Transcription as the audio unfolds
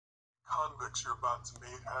convicts you're about to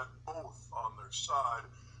meet had both on their side,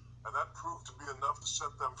 and that proved to be enough to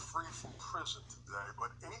set them free from prison today.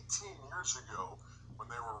 But 18 years ago,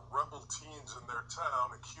 when they were rebel teens in their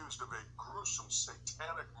town accused of a gruesome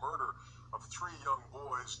satanic murder of 3 young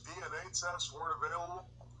boys, DNA tests weren't available,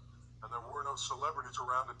 and there were no celebrities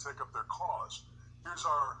around to take up their cause. Here's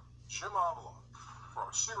our Jim Avila for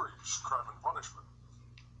our series, Crime and Punishment.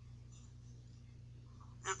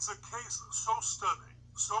 It's a case so stunning,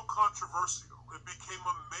 so controversial, it became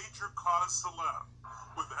a major cause celeb,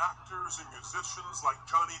 with actors and musicians like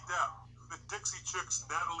Johnny Depp, the Dixie Chicks'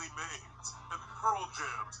 Natalie Maines, and Pearl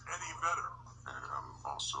Jam's Eddie Vedder. And I'm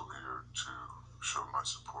also here to show my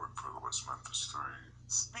support for the West Memphis 3.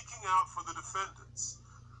 Speaking out for the defendants,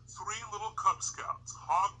 3 little Cub Scouts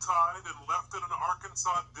hog-tied and left in an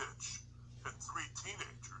Arkansas ditch, and 3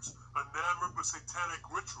 teenagers enamored with satanic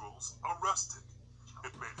rituals arrested.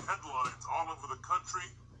 It made headlines all over the country,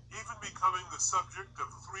 even becoming the subject of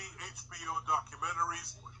 3 HBO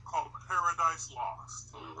documentaries called Paradise Lost.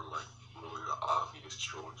 We were like really the obvious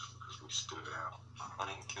choice because we stood out. I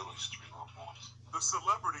didn't kill these 3 little boys. The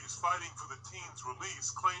celebrities fighting for the teens' release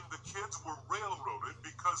claimed the kids were railroaded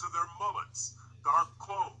because of their mullets, dark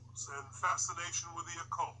clothes, and fascination with the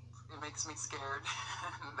occult. It makes me scared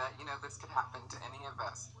that, this could happen to any of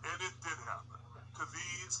us. And it did happen to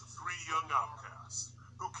these 3 young outcasts,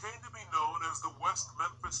 who came to be known as the West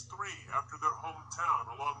Memphis 3 after their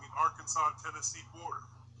hometown along the Arkansas-Tennessee border.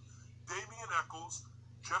 Damian Eccles,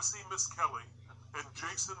 Jesse Miskelly, and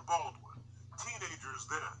Jason Baldwin, teenagers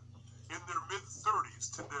then, in their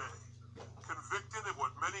mid-30s today, convicted of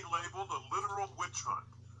what many labeled a literal witch hunt,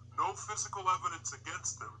 no physical evidence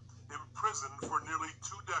against them, imprisoned for nearly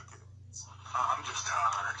 2 decades. I'm just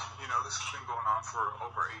tired. This has been going on for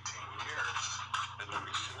over 18 years. And then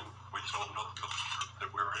we told them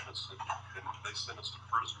that we were innocent, and they sent us to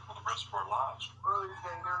prison for the rest of our lives. Earlier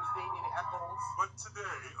today, there was Damian Eccles. But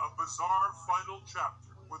today, a bizarre final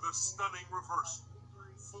chapter with a stunning reversal.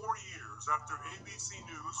 4 years after ABC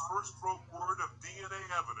News first broke word of DNA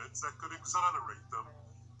evidence that could exonerate them,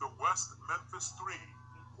 the West Memphis 3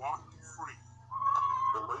 walked free.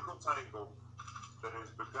 The legal tangle that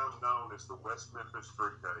has become known as the West Memphis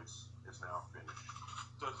 3 case is now finished.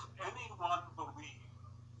 Does anyone believe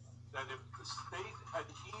that if the state had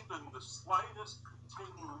even the slightest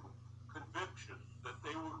continued conviction that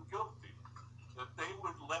they were guilty, that they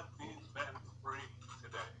would let these men free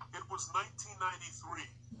today? It was 1993.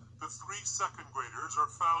 The 3 second graders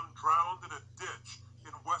are found drowned in a ditch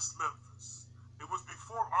in West Memphis. It was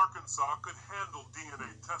before Arkansas could handle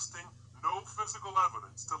DNA testing, no physical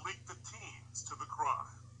evidence to link the teens to the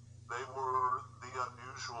crime. They were the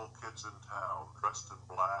unusual kids in town, dressed in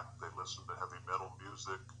black. They listened to heavy metal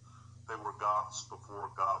music. They were goths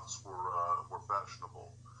before goths were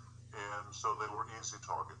fashionable, and so they were easy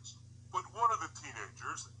targets. But one of the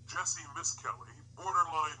teenagers, Jesse Miskelly,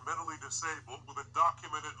 borderline mentally disabled with a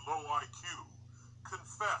documented low IQ,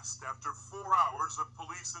 confessed after 4 hours of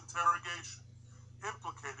police interrogation,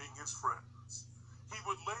 implicating his friends. He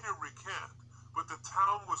would later recant, but the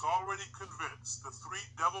town was already convinced the 3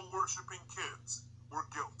 devil-worshipping kids were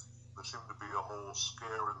guilty. There seemed to be a whole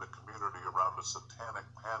scare in the community around a satanic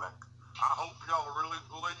panic. I hope y'all really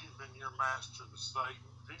believe in your master, the Satan.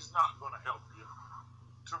 He's not going to help you.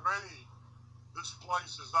 To me, this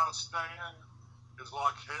place as I stand is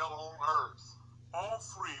like hell on earth. All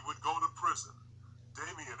 3 would go to prison.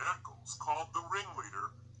 Damian Eccles, called the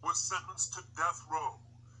ringleader, was sentenced to death row,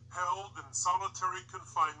 held in solitary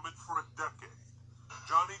confinement for a decade.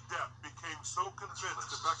 Johnny Depp became so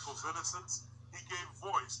convinced of Eccles' innocence, he gave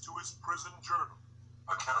voice to his prison journal.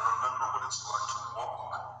 I can't remember what it's like to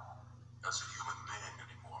walk as a human being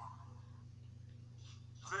anymore.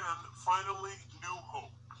 Then, finally, new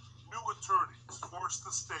hope. New attorneys forced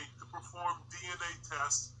the state to perform DNA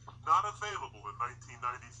tests not available in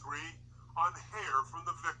 1993 on hair from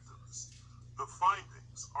the victims. The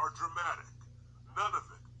findings are dramatic. None of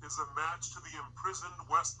it is a match to the imprisoned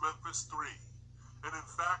West Memphis 3. And in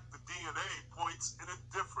fact, the DNA points in a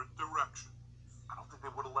different direction. I don't think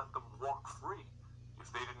they would have let them walk free if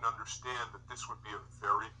they didn't understand that this would be a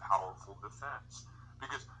very powerful defense.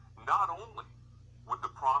 Because not only would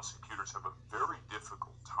the prosecutors have a very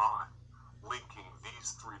difficult time linking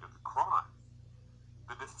these 3 to the crime,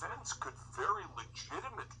 the defense could very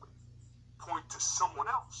legitimately point to someone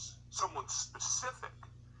else, someone specific,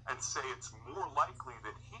 and say it's more likely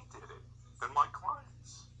that he did it than my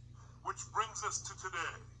clients. Which brings us to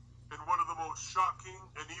today, in one of the most shocking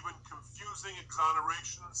and even confusing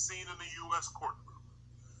exonerations seen in the U.S. courtroom.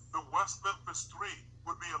 The West Memphis 3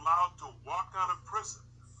 would be allowed to walk out of prison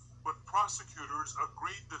but prosecutors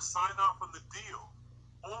agreed to sign off on the deal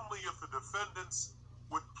only if the defendants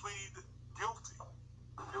would plead guilty.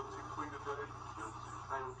 Guilty plea today?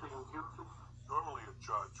 I'm pleading guilty. Normally a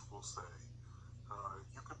judge will say,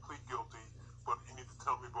 you can plead guilty, but you need to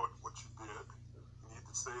tell me about what you did. You need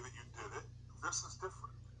to say that you did it. This is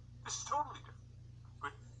different. This is totally different.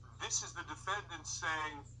 But this is the defendant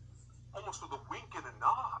saying, almost with a wink and a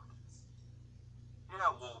nod,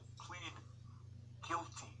 yeah, we'll plead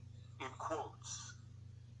guilty, in quotes.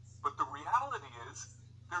 But the reality is,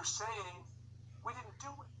 they're saying, we didn't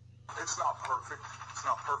do it. It's not perfect. It's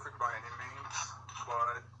not perfect by any means,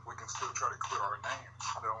 but we can still try to clear our names.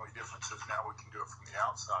 The only difference is now we can do it from the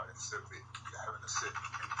outside instead of having to sit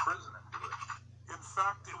in prison and do it. In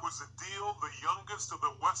fact, it was a deal the youngest of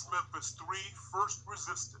the West Memphis Three first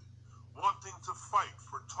resisted, wanting to fight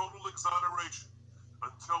for total exoneration,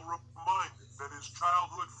 until reminded that his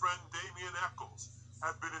childhood friend Damian Eccles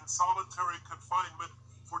had been in solitary confinement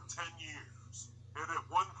for 10 years, and at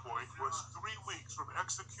one point was 3 weeks from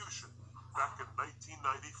execution back in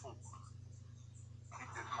 1994. He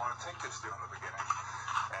didn't want to take this deal in the beginning,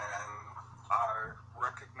 and I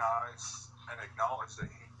recognize and acknowledge that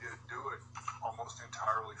he did do it almost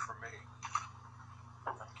entirely for me.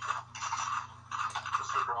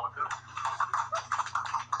 Mr. Bronco?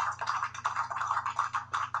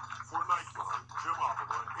 For Nightline, Jim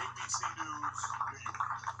Oppenheim, ABC News, New York.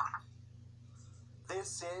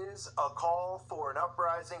 This is a call for an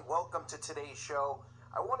uprising. Welcome to today's show.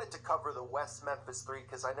 I wanted to cover the West Memphis Three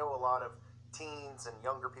because I know a lot of teens and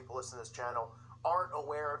younger people listening to this channel aren't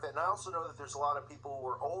aware of it. And I also know that there's a lot of people who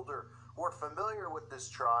are older who are familiar with this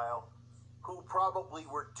trial who probably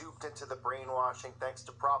were duped into the brainwashing thanks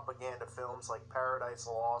to propaganda films like Paradise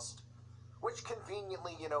Lost, which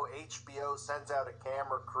conveniently, HBO sends out a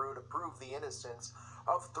camera crew to prove the innocence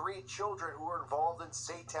of 3 children who were involved in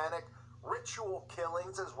satanic ritual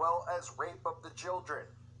killings as well as rape of the children.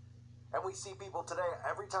 And we see people today,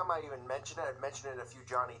 every time I even mention it, I've mentioned it in a few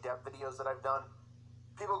Johnny Depp videos that I've done,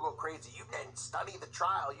 people go crazy. You didn't study the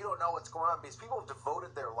trial. You don't know what's going on, because people have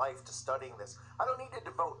devoted their life to studying this. I don't need to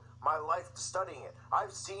devote my life to studying it.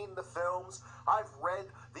 I've seen the films. I've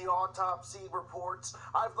read the autopsy reports.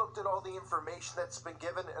 I've looked at all the information that's been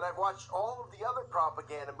given, and I've watched all of the other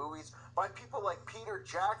propaganda movies by people like Peter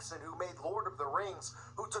Jackson, who made Lord of the Rings,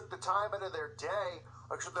 who took the time out of their day,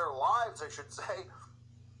 or their lives, I should say,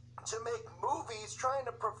 to make movies trying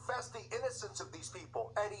to profess the innocence of these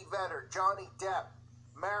people. Eddie Vedder, Johnny Depp,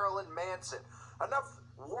 Marilyn Manson. Enough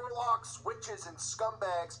warlocks, witches, and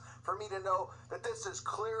scumbags for me to know that this is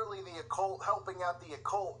clearly the occult helping out the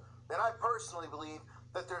occult. And I personally believe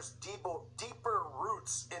that there's deeper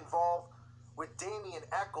roots involved with Damian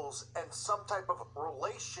Eccles and some type of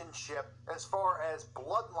relationship as far as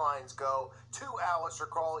bloodlines go to Aleister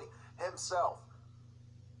Crowley himself.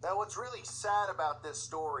 Now, what's really sad about this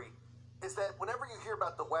story is that whenever you hear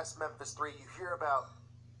about the West Memphis Three, you hear about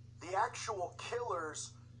the actual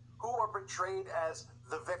killers who are portrayed as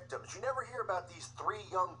the victims. You never hear about these 3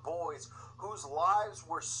 young boys whose lives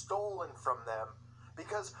were stolen from them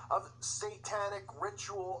because of satanic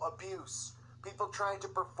ritual abuse. People trying to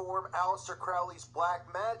perform Aleister Crowley's black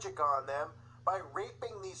magic on them by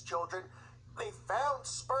raping these children. They found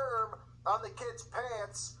sperm on the kids'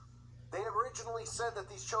 pants. They originally said that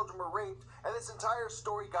these children were raped, and this entire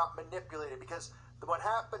story got manipulated because what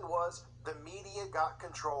happened was the media got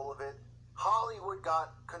control of it, Hollywood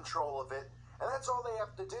got control of it, and that's all they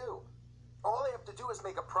have to do. All they have to do is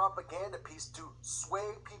make a propaganda piece to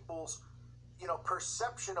sway people's,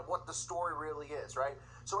 perception of what the story really is, right?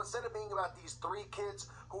 So instead of being about these 3 kids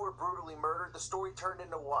who were brutally murdered, the story turned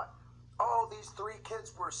into what? Oh, these 3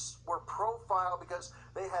 kids were profiled because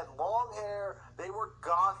they had long hair, they were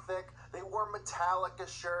gothic, they wore Metallica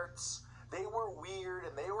shirts, they were weird,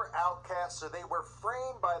 and they were outcasts, so they were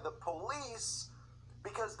framed by the police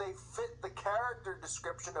because they fit the character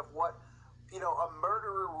description of what, a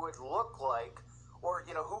murderer would look like, or,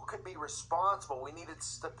 who could be responsible. We needed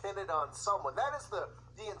to pin it on someone. That is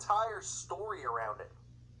the entire story around it.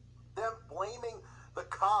 Them blaming the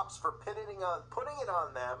cops for putting it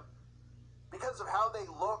on them because of how they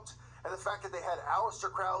looked and the fact that they had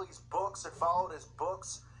Aleister Crowley's books and followed his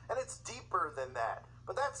books. And it's deeper than that.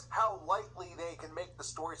 But that's how lightly they can make the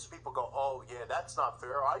story so people go, oh, yeah, that's not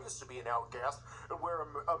fair. I used to be an outcast and wear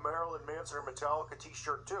a Marilyn Manson or Metallica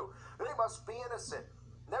t-shirt too. They must be innocent.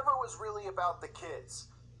 Never was really about the kids.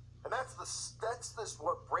 And that's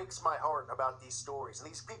what breaks my heart about these stories. And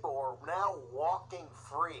these people are now walking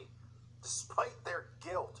free, despite their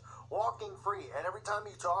guilt, walking free. And every time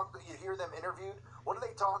you hear them interviewed, what are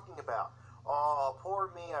they talking about? Oh,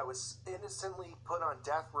 poor me. I was innocently put on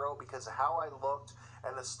death row because of how I looked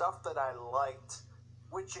and the stuff that I liked,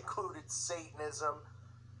 which included Satanism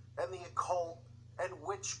and the occult and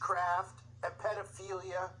witchcraft and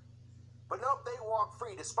pedophilia. But nope, they walk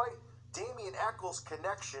free. Despite Damian Eccles'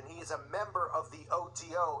 connection, he is a member of the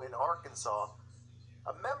OTO in Arkansas.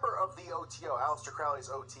 A member of the OTO, Aleister Crowley's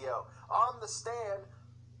OTO. On the stand,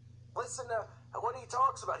 listen to what he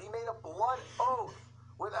talks about. He made a blood oath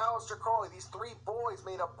with Aleister Crowley. These three boys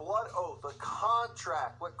made a blood oath, a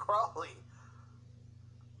contract with Crowley.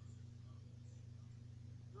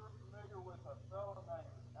 You're familiar with a fellow named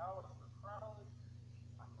Aleister Crowley?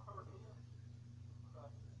 I've heard of him.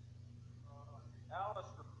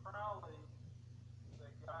 Aleister Crowley is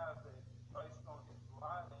a guy that, based on his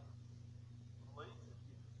writing, believes that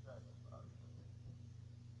he was sacrificed.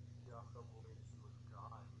 He also believes he was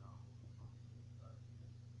God, though.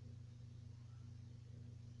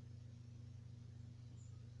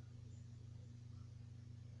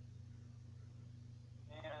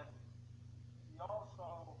 And he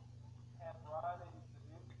also had writings that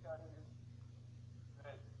indicated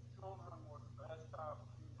that children were the best type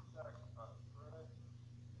of human sacrifice, correct?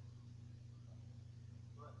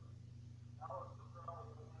 But Aleister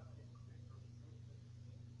Crowley doesn't have any particular significance.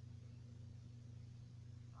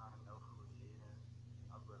 I know who he is.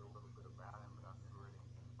 I've read a little bit about him, but I've never read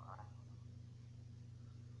anything by him.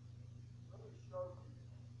 Let me show you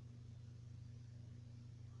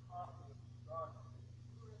a copy of his document.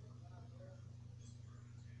 You read it out there?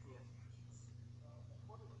 Yes.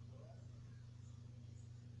 What is that?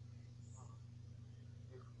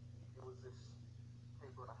 It was this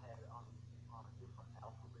paper I had on a different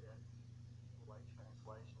alphabet, like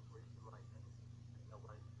translations where you could write things that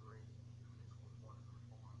nobody could read. And this was one of the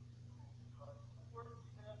forms. Where did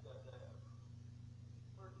you have that at?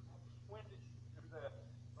 When did you do that?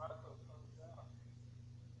 Write those things down.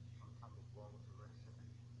 Sometime before I was arrested.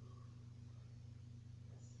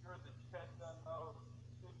 Sure that you hadn't done those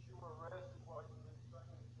since you were arrested while you were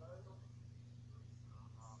in jail?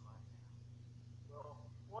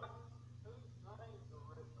 Well, whose names are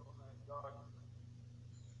written on that document?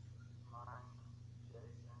 Mine,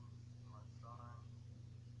 Jason, my son,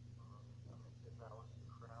 it says Aleister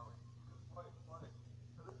Crowley. Wait.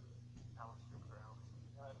 Who? Aleister Crowley.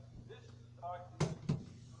 Now, this is a document that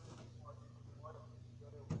you've written while you were left in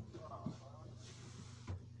jail with trial, right?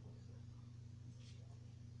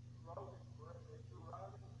 You wrote it, correct? Did you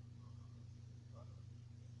write it?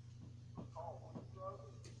 Recall when you wrote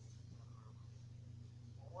it?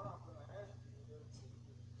 Well, what I'm going to ask you is,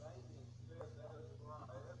 Damien said that is Brian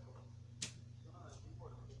Eccles' son. He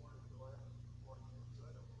wasn't born until after before you were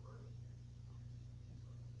jail, correct?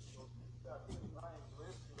 So if you've got his name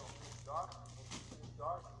listed on this document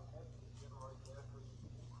has to be generated after he was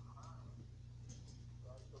born, right?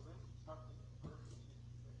 Right? So this is something that's written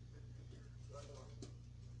since you're in jail.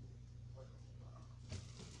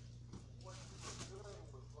 What you were doing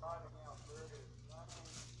was writing out various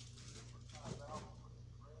names, different kind of alphabets,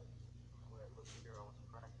 correct? Well, look here, I was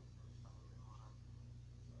practicing something on.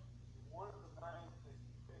 One of the names that you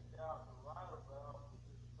picked out to write about was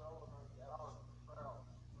this fellow named Aleister Crowley,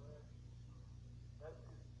 correct? That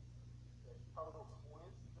is a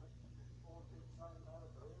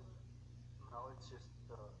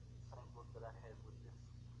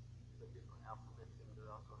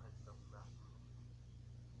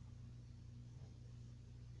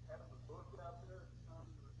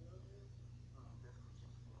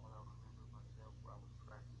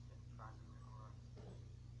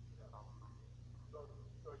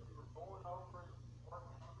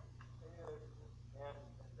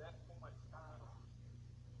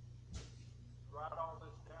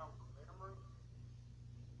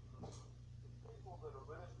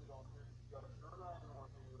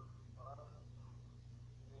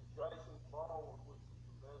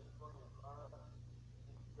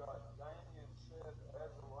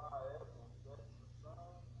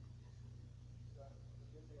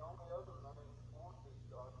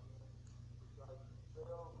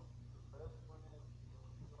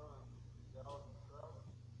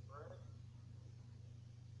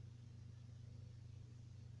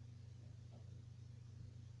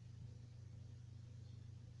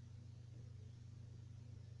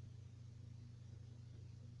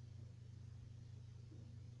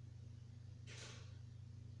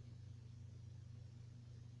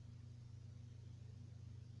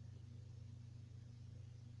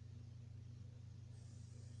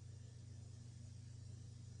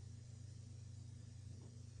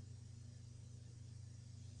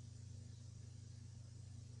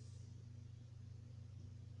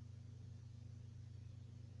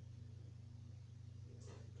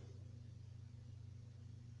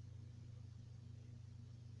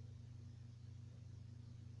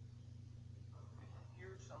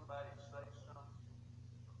somebody say something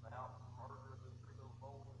about the murder of the three little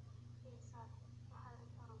boys? Yes, I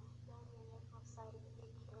heard Daddy and April say that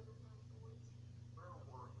he killed the three boys. Where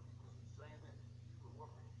were you? Was he saying it to you, or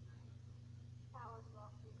what were you doing? I was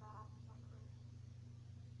walking by my friend.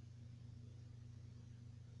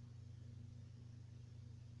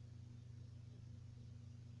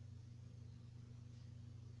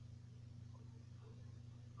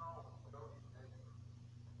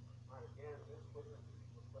 Right, again, this witness is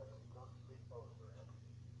requested not to be photographed.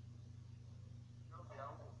 Joby, I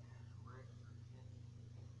want you to direct your attention to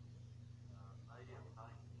May of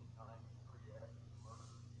 1993 after the murder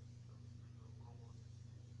of the three little boys.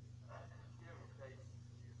 Did you ever take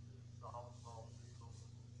you to solve deal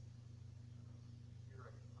here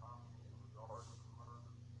at the time in regard to the murder?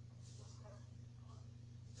 Yes, sir.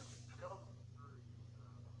 Tell the jury,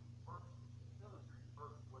 first, tell the jury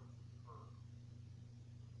first what you heard.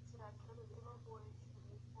 He said I killed the three little boys, and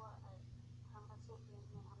before I turned myself in,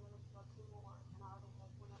 and I'm going to kill two more, and I already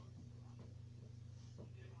have one of them killed.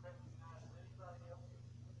 You didn't recognize anybody else that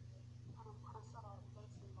was with him? I saw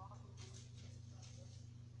Jason Lawson.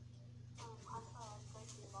 I saw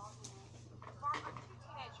Jason Lawson. Margaret, two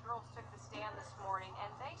teenage girls took the stand this morning, and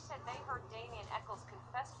they said they heard Damian Eccles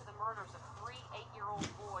confess to the murders of three 8-year-old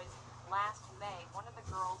boys last May. One of the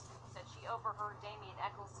girls said she overheard Damian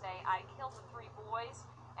Eccles say, "I killed the three boys,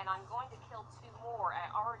 and I'm going to kill two more.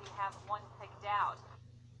 I already have one picked out."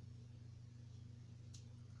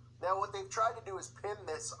 Now, what they've tried to do is pin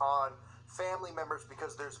this on family members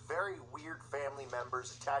because there's very weird family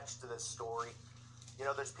members attached to this story. You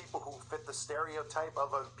know, there's people who fit the stereotype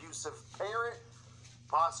of an abusive parent,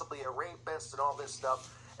 possibly a rapist, and all this stuff.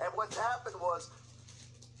 And what happened was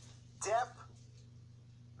Depp,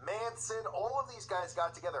 Manson, all of these guys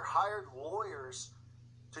got together, hired lawyers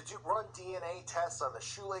to run DNA tests on the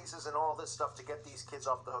shoelaces and all this stuff to get these kids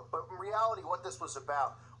off the hook. But in reality, what this was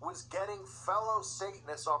about was getting fellow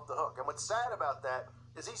Satanists off the hook. And what's sad about that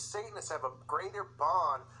is these Satanists have a greater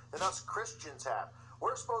bond than us Christians have.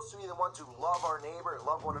 We're supposed to be the ones who love our neighbor and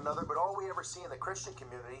love one another, but all we ever see in the Christian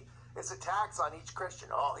community is attacks on each Christian.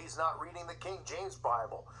 Oh, he's not reading the King James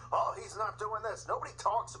Bible. Oh, he's not doing this. Nobody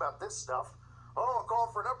talks about this stuff. Oh, a call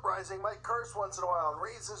for an uprising, might curse once in a while and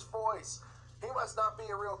raise his voice. He must not be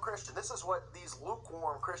a real Christian. This is what these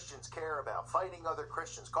lukewarm Christians care about, fighting other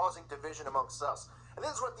Christians, causing division amongst us. And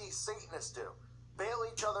this is what these Satanists do. Bail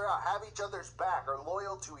each other out, have each other's back, are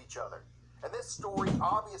loyal to each other. And this story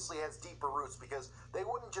obviously has deeper roots because they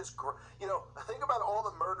wouldn't just, think about all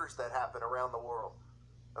the murders that happen around the world,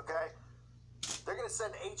 okay? They're going to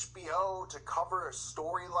send HBO to cover a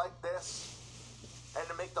story like this and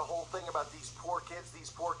to make the whole thing about these poor kids,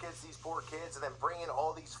 and then bring in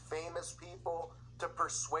all these famous people to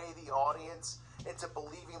persuade the audience into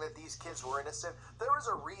believing that these kids were innocent. There was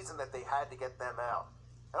a reason that they had to get them out.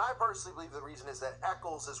 And I personally believe the reason is that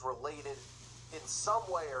Eccles is related in some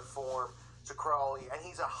way or form to Crowley, and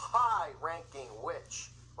he's a high-ranking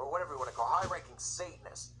witch, or whatever you want to call it, high-ranking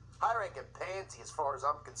Satanist, high-ranking pansy as far as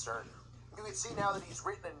I'm concerned. You can see now that he's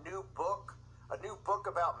written a new book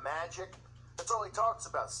about magic. That's all he talks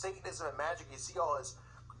about, Satanism and magic. You see all his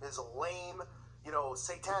lame,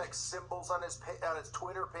 satanic symbols on his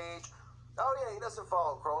Twitter page. Oh yeah, he doesn't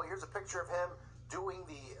follow Crowley. Here's a picture of him doing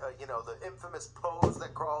the infamous pose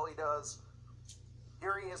that Crowley does.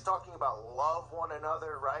 Here he is talking about love one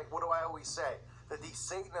another, right? What do I always say? That these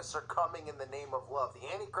Satanists are coming in the name of love.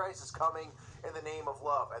 The Antichrist is coming in the name of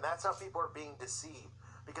love. And that's how people are being deceived.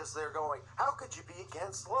 Because they're going, how could you be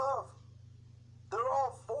against love? They're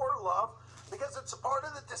all for love because it's a part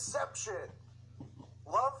of the deception.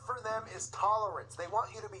 Love for them is tolerance. They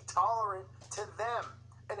want you to be tolerant to them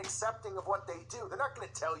and accepting of what they do. They're not going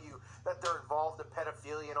to tell you that they're involved in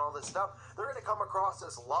pedophilia and all this stuff. They're going to come across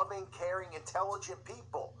as loving, caring, intelligent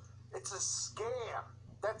people. It's a scam.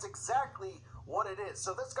 That's exactly what it is.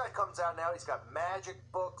 So this guy comes out now. He's got magic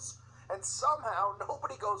books. And somehow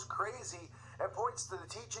nobody goes crazy and points to the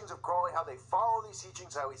teachings of Crowley, how they follow these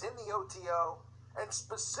teachings, how he's in the OTO, and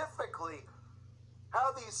specifically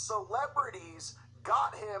how these celebrities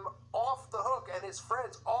got him off the hook and his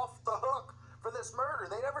friends off the hook for this murder.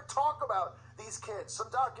 They never talk about these kids. Some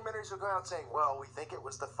documentaries will go out saying, well, we think it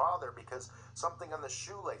was the father because something on the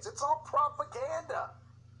shoelace. It's all propaganda.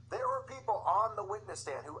 There were people on the witness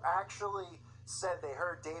stand who actually said they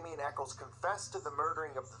heard Damian Eccles confess to the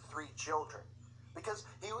murdering of the 3 children because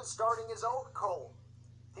he was starting his own cult.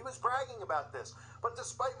 He was bragging about this. But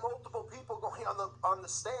despite multiple people going on the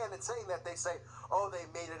stand and saying that, they say, oh, they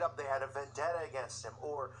made it up, they had a vendetta against him,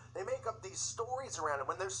 or they make up these stories around him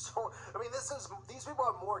when there's these people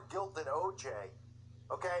have more guilt than OJ.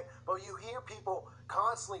 Okay? But you hear people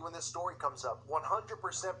constantly when this story comes up,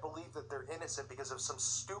 100% believe that they're innocent because of some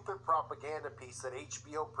stupid propaganda piece that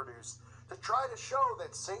HBO produced to try to show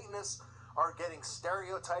that Satanists are getting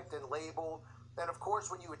stereotyped and labeled. And of course,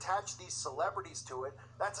 when you attach these celebrities to it,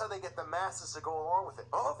 that's how they get the masses to go along with it.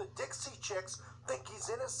 Oh, the Dixie Chicks think he's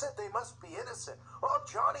innocent. They must be innocent. Oh,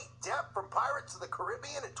 Johnny Depp from Pirates of the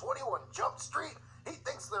Caribbean and 21 Jump Street, he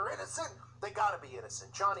thinks they're innocent. They gotta be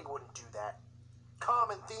innocent. Johnny wouldn't do that.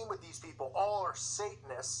 Common theme with these people, all are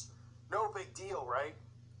Satanists. No big deal, right?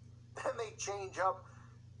 Then they change up.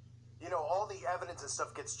 You know, all the evidence and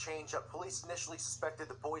stuff gets changed up. Police initially suspected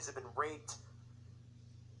the boys had been raped.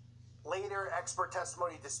 Later, expert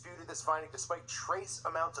testimony disputed this finding despite trace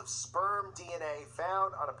amounts of sperm DNA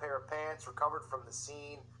found on a pair of pants recovered from the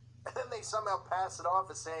scene. And then they somehow pass it off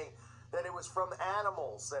as saying that it was from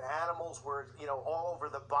animals, that animals were, you know, all over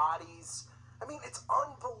the bodies. I mean, it's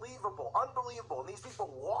unbelievable, unbelievable. And these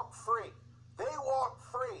people walk free. They walk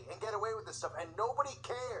free and get away with this stuff, and nobody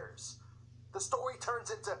cares. The story turns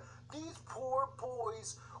into these poor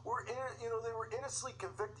boys were, they were innocently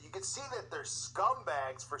convicted. You can see that they're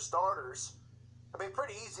scumbags for starters. I mean,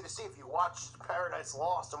 pretty easy to see if you watch Paradise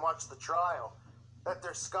Lost and watch the trial that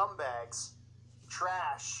they're scumbags,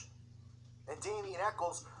 trash. And Damien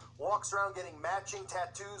Eccles walks around getting matching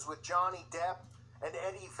tattoos with Johnny Depp and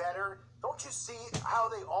Eddie Vedder. Don't you see how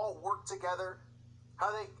they all work together?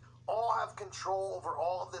 How they all have control over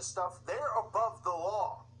all of this stuff? They're above the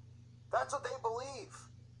law. That's what they believe.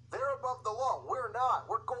 They're above the law. We're not.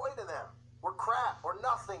 We're going to them. We're crap. We're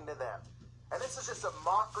nothing to them. And this is just a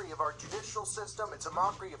mockery of our judicial system. It's a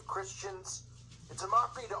mockery of Christians. It's a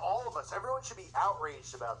mockery to all of us. Everyone should be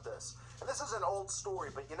outraged about this. And this is an old story,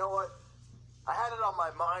 but you know what? I had it on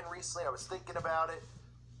my mind recently. I was thinking about it.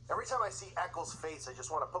 Every time I see Eccles' face, I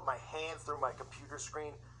just want to put my hand through my computer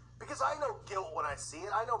screen because I know guilt when I see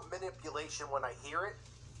it. I know manipulation when I hear it.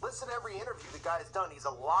 Listen to every interview the guy's done. He's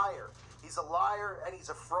a liar. He's a liar and he's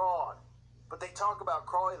a fraud. But they talk about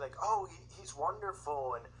Crawley like, oh, he's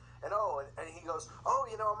wonderful. And he goes, oh,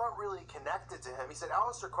 you know, I'm not really connected to him. He said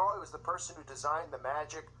Aleister Crawley was the person who designed the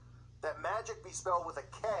magic. That magic be spelled with a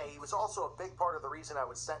K. He was also a big part of the reason I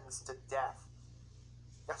was sentenced to death.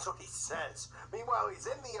 That's what he says. Meanwhile, he's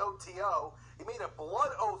in the OTO. He made a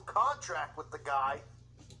blood oath contract with the guy.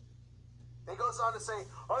 He goes on to say,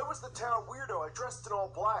 I was the town weirdo. I dressed in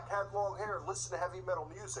all black, had long hair, and listened to heavy metal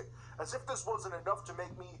music. As if this wasn't enough to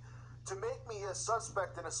make me a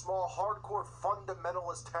suspect in a small, hardcore,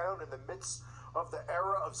 fundamentalist town in the midst of the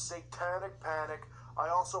era of satanic panic, I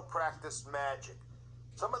also practiced magic.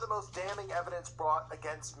 Some of the most damning evidence brought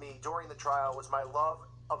against me during the trial was my love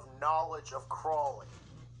of knowledge of Crawley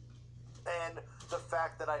and the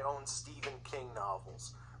fact that I own Stephen King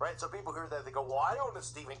novels. Right, so people hear that, they go, well, I own a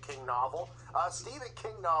Stephen King novel. Stephen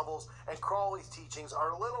King novels and Crawley's teachings are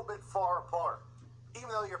a little bit far apart. Even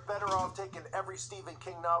though you're better off taking every Stephen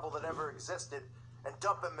King novel that ever existed and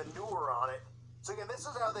dumping manure on it. So again, this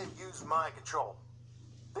is how they've used mind control.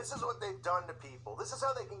 This is what they've done to people. This is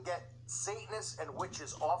how they can get Satanists and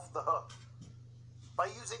witches off the hook. By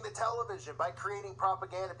using the television, by creating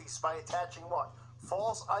propaganda pieces, by attaching what?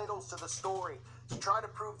 False idols to the story to try to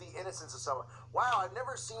prove the innocence of someone. Wow, I've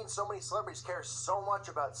never seen so many celebrities care so much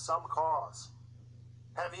about some cause.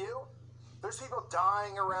 Have you? There's people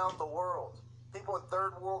dying around the world. People in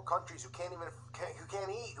third world countries who can't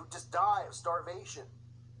eat, who just die of starvation.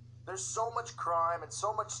 There's so much crime and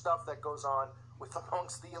so much stuff that goes on with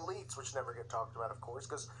amongst the elites, which never get talked about, of course,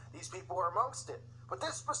 because these people are amongst it. But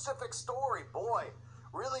this specific story, boy,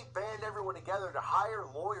 really band everyone together to hire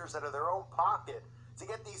lawyers out of their own pocket to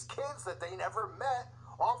get these kids that they never met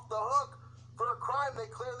off the hook for a crime they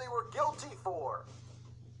clearly were guilty for.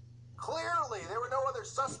 Clearly, there were no other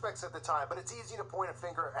suspects at the time, but it's easy to point a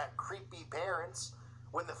finger at creepy parents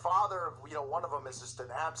when the father of, one of them is just an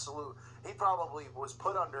absolute, he probably was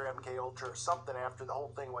put under MK Ultra or something after the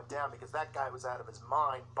whole thing went down because that guy was out of his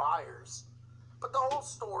mind, Byers. But the whole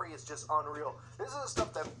story is just unreal. This is the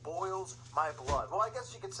stuff that boils my blood. Well, I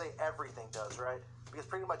guess you could say everything does, right? Because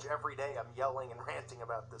pretty much every day I'm yelling and ranting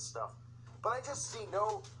about this stuff. But I just see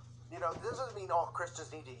this doesn't mean all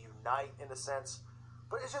Christians need to unite in a sense.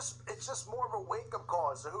 But it's just more of a wake-up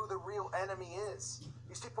call as to who the real enemy is.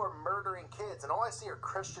 These people are murdering kids, and all I see are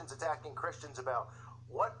Christians attacking Christians about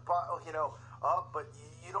but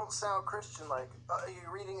you don't sound Christian. Like, are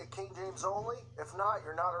you reading a King James only? If not,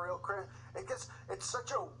 you're not a real Christian. It's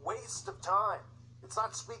such a waste of time. It's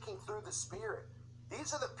not speaking through the Spirit.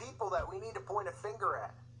 These are the people that we need to point a finger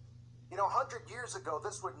at. 100 years ago,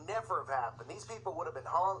 this would never have happened. These people would have been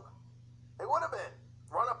hung. They would have been.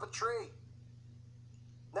 Run up a tree.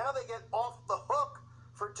 Now they get off the hook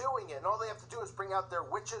for doing it. And all they have to do is bring out their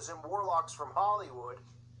witches and warlocks from Hollywood.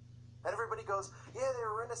 And everybody goes, yeah, they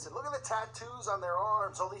were innocent. Look at the tattoos on their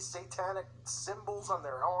arms, all these satanic symbols on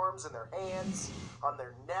their arms and their hands, on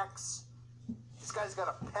their necks. This guy's got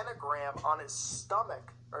a pentagram on his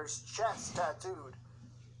stomach, or his chest tattooed.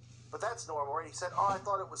 But that's normal, right? He said, oh, I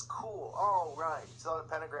thought it was cool. Oh, right. He thought a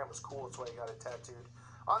pentagram was cool. That's why he got it tattooed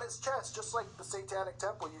on his chest, just like the Satanic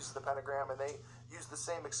Temple uses the pentagram, and they use the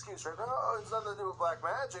same excuse, right? Oh, it's nothing to do with black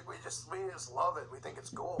magic. We just love it. We think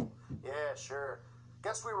it's cool. Yeah, sure.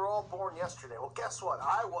 Guess we were all born yesterday. Well, guess what?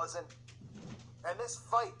 I wasn't. And this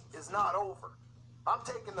fight is not over. I'm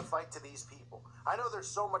taking the fight to these people. I know there's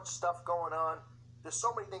so much stuff going on. There's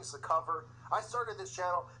so many things to cover. I started this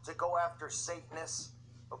channel to go after Satanists,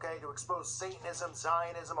 okay, to expose Satanism,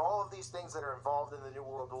 Zionism, all of these things that are involved in the New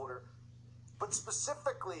World Order. But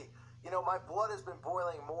specifically, my blood has been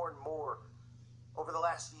boiling more and more over the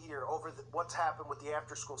last year, over what's happened with the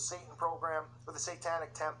after-school Satan program, with the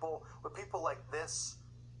Satanic Temple, with people like this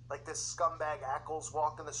scumbag Ackles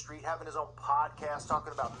walking the street, having his own podcast,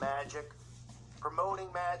 talking about magic, promoting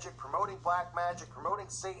black magic, promoting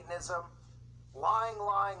Satanism, lying,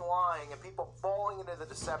 and people falling into the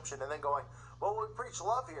deception and then going, well, we preach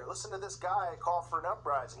love here. Listen to this guy call for an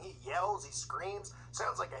uprising. He yells, he screams,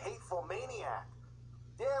 sounds like a hateful maniac.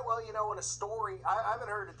 Yeah, well, in a story, I haven't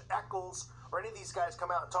heard Eccles or any of these guys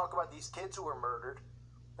come out and talk about these kids who were murdered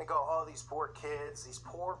and go, oh, these poor kids, these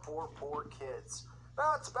poor kids. No,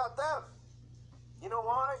 it's about them. You know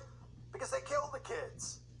why? Because they killed the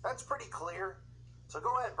kids. That's pretty clear. So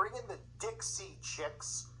go ahead, bring in the Dixie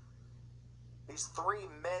Chicks. These three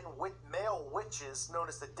male witches known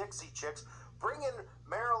as the Dixie Chicks. Bring in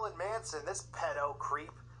Marilyn Manson, this pedo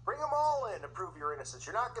creep. Bring them all in to prove your innocence.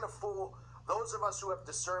 You're not going to fool those of us who have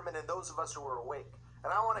discernment and those of us who are awake.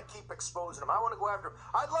 And I want to keep exposing them. I want to go after them.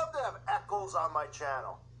 I'd love to have Eccles on my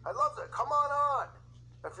channel. I'd love to. Come on.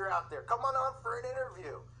 If you're out there, come on for an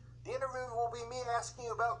interview. The interview will be me asking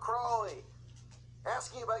you about Crawley,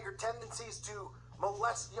 asking you about your tendencies to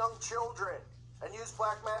molest young children and use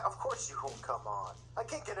black man. Of course you won't come on. I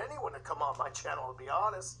can't get anyone to come on my channel, to be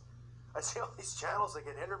honest. I see all these channels that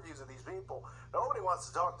get interviews of these people. Nobody wants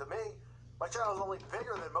to talk to me. My channel is only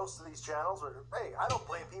bigger than most of these channels. But, hey, I don't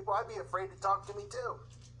blame people. I'd be afraid to talk to me too.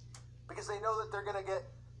 Because they know that they're going to get,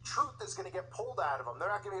 truth is going to get pulled out of them. They're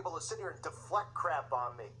not going to be able to sit here and deflect crap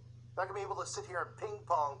on me. They're not going to be able to sit here and ping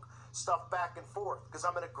pong stuff back and forth because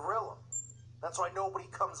I'm going to grill them. That's why nobody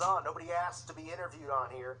comes on. Nobody asks to be interviewed on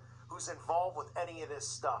here who's involved with any of this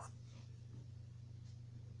stuff.